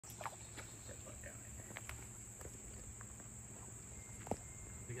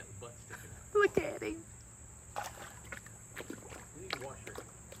Look at him.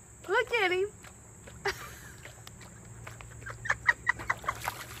 Look at him.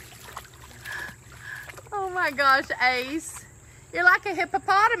 Oh my gosh, Ace. You're like a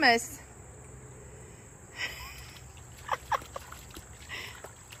hippopotamus.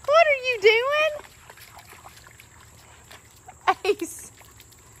 What are you doing? Ace.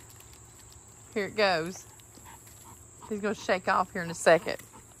 Here it goes. He's going to shake off here in a second.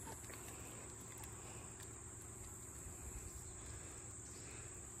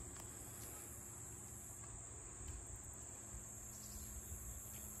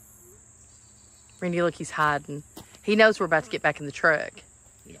 Randy, look, he's hiding. He knows we're about to get back in the truck.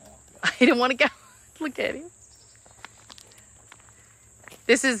 He don't want to go. Look at him.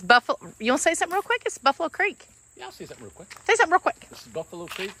 This is Buffalo. You want to say something real quick? It's Buffalo Creek. Yeah, I'll say something real quick. Say something real quick. This is Buffalo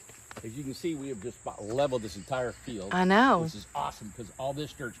Creek. As you can see, we have just about leveled this entire field. I know. This is awesome because all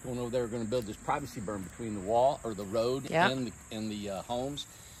this dirt's going over there. We're going to build this privacy berm between the wall or the road and the homes.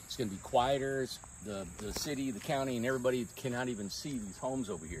 It's going to be quieter. It's the city, the county, and everybody cannot even see these homes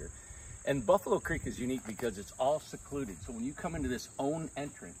over here. And Buffalo Creek is unique because it's all secluded. So when you come into this own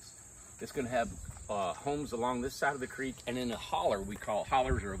entrance, it's going to have homes along this side of the creek, and in a holler, we call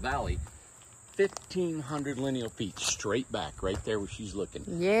hollers or a valley, 1,500 lineal feet straight back right there where she's looking.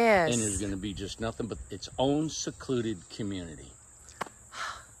 Yes. And there's going to be just nothing but its own secluded community.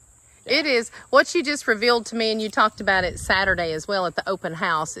 It is. What you just revealed to me, and you talked about it Saturday as well at the open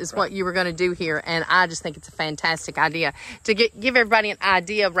house, is what you were going to do here. And I just think it's a fantastic idea. To give everybody an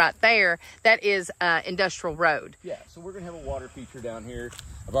idea right there, that is Industrial Road. Yeah, so we're going to have a water feature down here.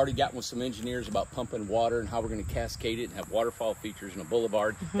 I've already gotten with some engineers about pumping water and how we're going to cascade it and have waterfall features and a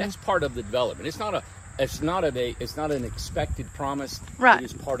boulevard. That's part of the development. It's not an expected promise. Right. It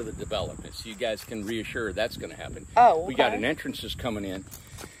is part of the development. So you guys can reassure that's going to happen. Oh, okay. We got an entrance that's coming in.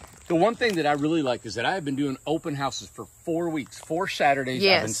 The one thing that I really like is that I have been doing open houses for 4 weeks, 4 Saturdays.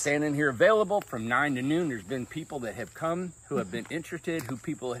 Yes. I've been standing here available from 9 to noon. There's been people that have come who have been interested,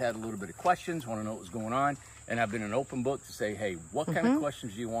 people that had a little bit of questions, want to know what was going on. And I've been an open book to say, hey, what kind of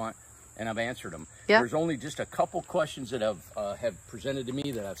questions do you want? And I've answered them. Yep. There's only just a couple questions that have presented to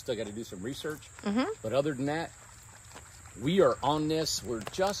me that I've still got to do some research. But other than that, we are on this. We're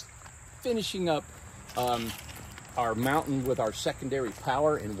just finishing up our mountain with our secondary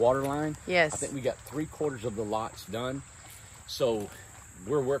power and water line. Yes. I think we got 3/4 of the lots done. So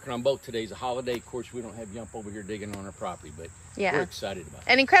we're working on both. Today's a holiday. Of course, we don't have Yump over here digging on our property, but we're excited about it.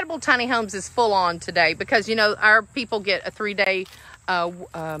 And Incredible Tiny Homes is full on today because, you know, our people get a 3-day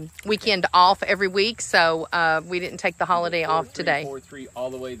weekend off every week. So we didn't take the holiday off today. 4-3 all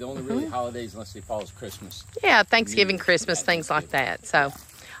the way. The only really holidays unless they fall is Christmas. Yeah, Thanksgiving, Christmas, things like that. So,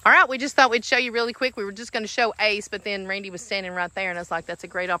 all right, we just thought we'd show you really quick. We were just going to show Ace, but then Randy was standing right there, and I was like, that's a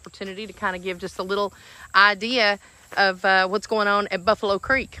great opportunity to kind of give just a little idea of what's going on at Buffalo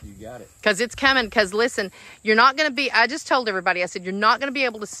Creek. You got it. Because it's coming. Because listen, you're not going to be, I just told everybody, I said, you're not going to be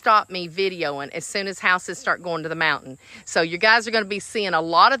able to stop me videoing as soon as houses start going to the mountain. So you guys are going to be seeing a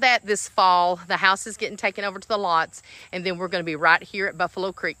lot of that this fall. The house is getting taken over to the lots, and then we're going to be right here at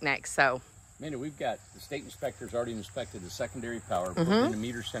Buffalo Creek next. So. Amanda, we've got the state inspectors already inspected the secondary power. We're in the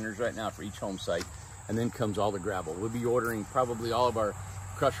meter centers right now for each home site, and then comes all the gravel. We'll be ordering probably all of our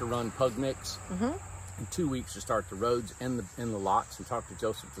crusher run pug mix in 2 weeks to start the roads and the lots. We talked to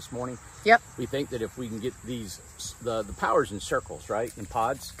Joseph this morning. Yep. We think that if we can get these, the power's in circles, right, in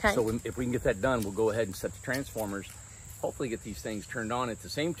pods. Okay. So if we can get that done, we'll go ahead and set the transformers, hopefully get these things turned on. At the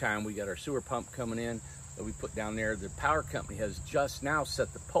same time, we got our sewer pump coming in that we put down there. The power company has just now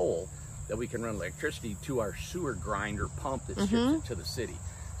set the pole that we can run electricity to our sewer grinder pump that ships it to the city.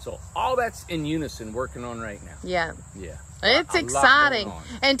 So all that's in unison working on right now. Yeah. Yeah. It's exciting.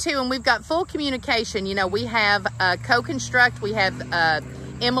 And too, and we've got full communication. You know, we have Co-Construct, we have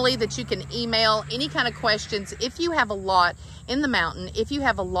Emily that you can email any kind of questions. If you have a lot in the mountain, if you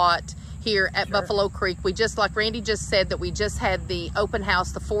have a lot here at Buffalo Creek, we just, like Randy just said, that we just had the open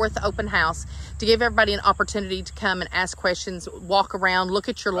house, the 4th open house, to give everybody an opportunity to come and ask questions, walk around, look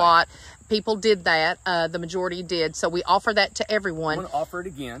at your lot. People did that. The majority did. So we offer that to everyone. We're going to offer it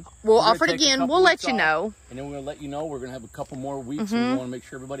again. We'll offer it again. We'll let you know. And then we're going to let you know. We're going to have a couple more weeks. We want to make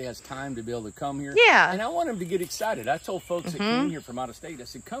sure everybody has time to be able to come here. Yeah. And I want them to get excited. I told folks that came here from out of state, I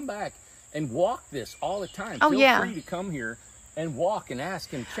said, come back and walk this all the time. Oh, Feel yeah. free to come here and walk and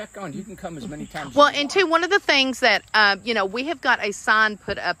ask and check on. You can come as many times Well, as you and want. too, one of the things that, you know, we have got a sign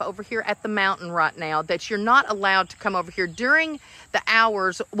put up over here at the mountain right now that you're not allowed to come over here during the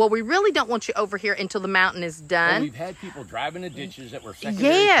hours. Well, we really don't want you over here until the mountain is done. And we've had people driving the ditches that were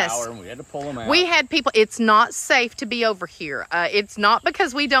secondary power, and we had to pull them out. We had people, it's not safe to be over here. It's not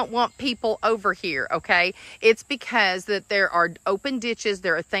because we don't want people over here, okay? It's because that there are open ditches.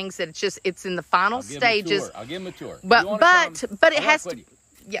 There are things that it's in the final stages. I'll give them a tour. But it has to,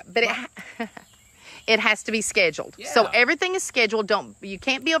 yeah, but it has to be scheduled. Yeah. So everything is scheduled. You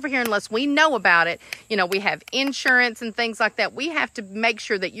can't be over here unless we know about it. You know, we have insurance and things like that. We have to make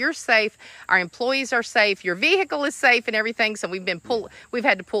sure that you're safe, our employees are safe, your vehicle is safe and everything. So we've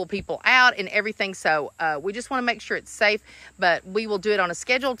had to pull people out and everything. So we just want to make sure it's safe, but we will do it on a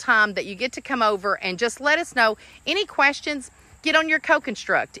scheduled time that you get to come over and just let us know any questions. Get on your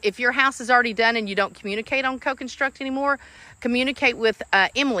CoConstruct. If your house is already done and you don't communicate on CoConstruct anymore, communicate with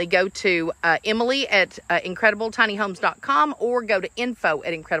Emily. Go to Emily at IncredibleTinyHomes.com or go to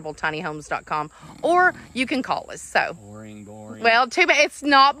info@IncredibleTinyHomes.com, or you can call us. So boring. Well, too bad it's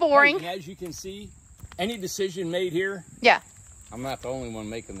not boring. Hey, as you can see, any decision made here, Yeah. I'm not the only one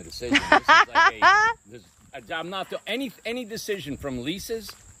making the decision. This is like I'm not any decision from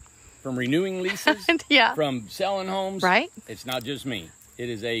leases, from renewing leases, Yeah. from selling homes. Right. It's not just me. It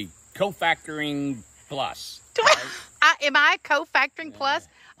is a co-factoring plus. Am I co-factoring plus?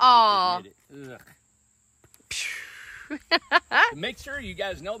 Aw. Make sure you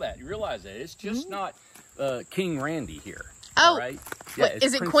guys know that. You realize that. It's just not King Randy here. Oh, right? Yeah,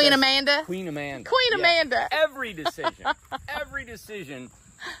 is it Queen Amanda? Queen Amanda. Queen Amanda. Every decision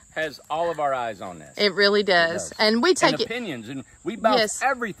has all of our eyes on this. It really does. And we take opinions, and we bounce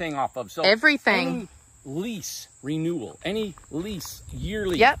everything off of. So everything. Any lease renewal, any lease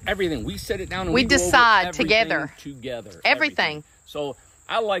yearly, Yep. everything. We set it down and we we go decide over together. Everything. So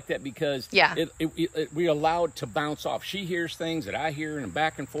I like that because Yeah. we allow it to bounce off. She hears things that I hear and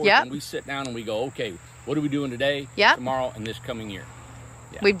back and forth, Yep. and we sit down and we go, okay, what are we doing today, Yep. tomorrow, and this coming year?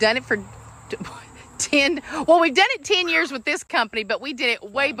 Yeah. We've done it for 10, well, we've done it 10 years with this company, but we did it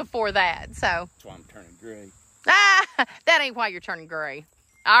way before that, so. That's why I'm turning gray. That ain't why you're turning gray.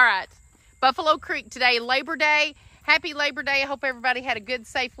 All right. Buffalo Creek today, Labor Day. Happy Labor Day. I hope everybody had a good,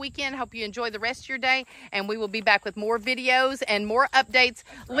 safe weekend. Hope you enjoy the rest of your day. And we will be back with more videos and more updates.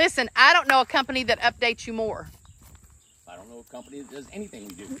 Right. Listen, I don't know a company that updates you more. I don't know a company that does anything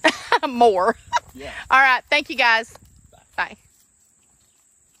we do. More. Yeah. All right. Thank you, guys. Bye. Bye.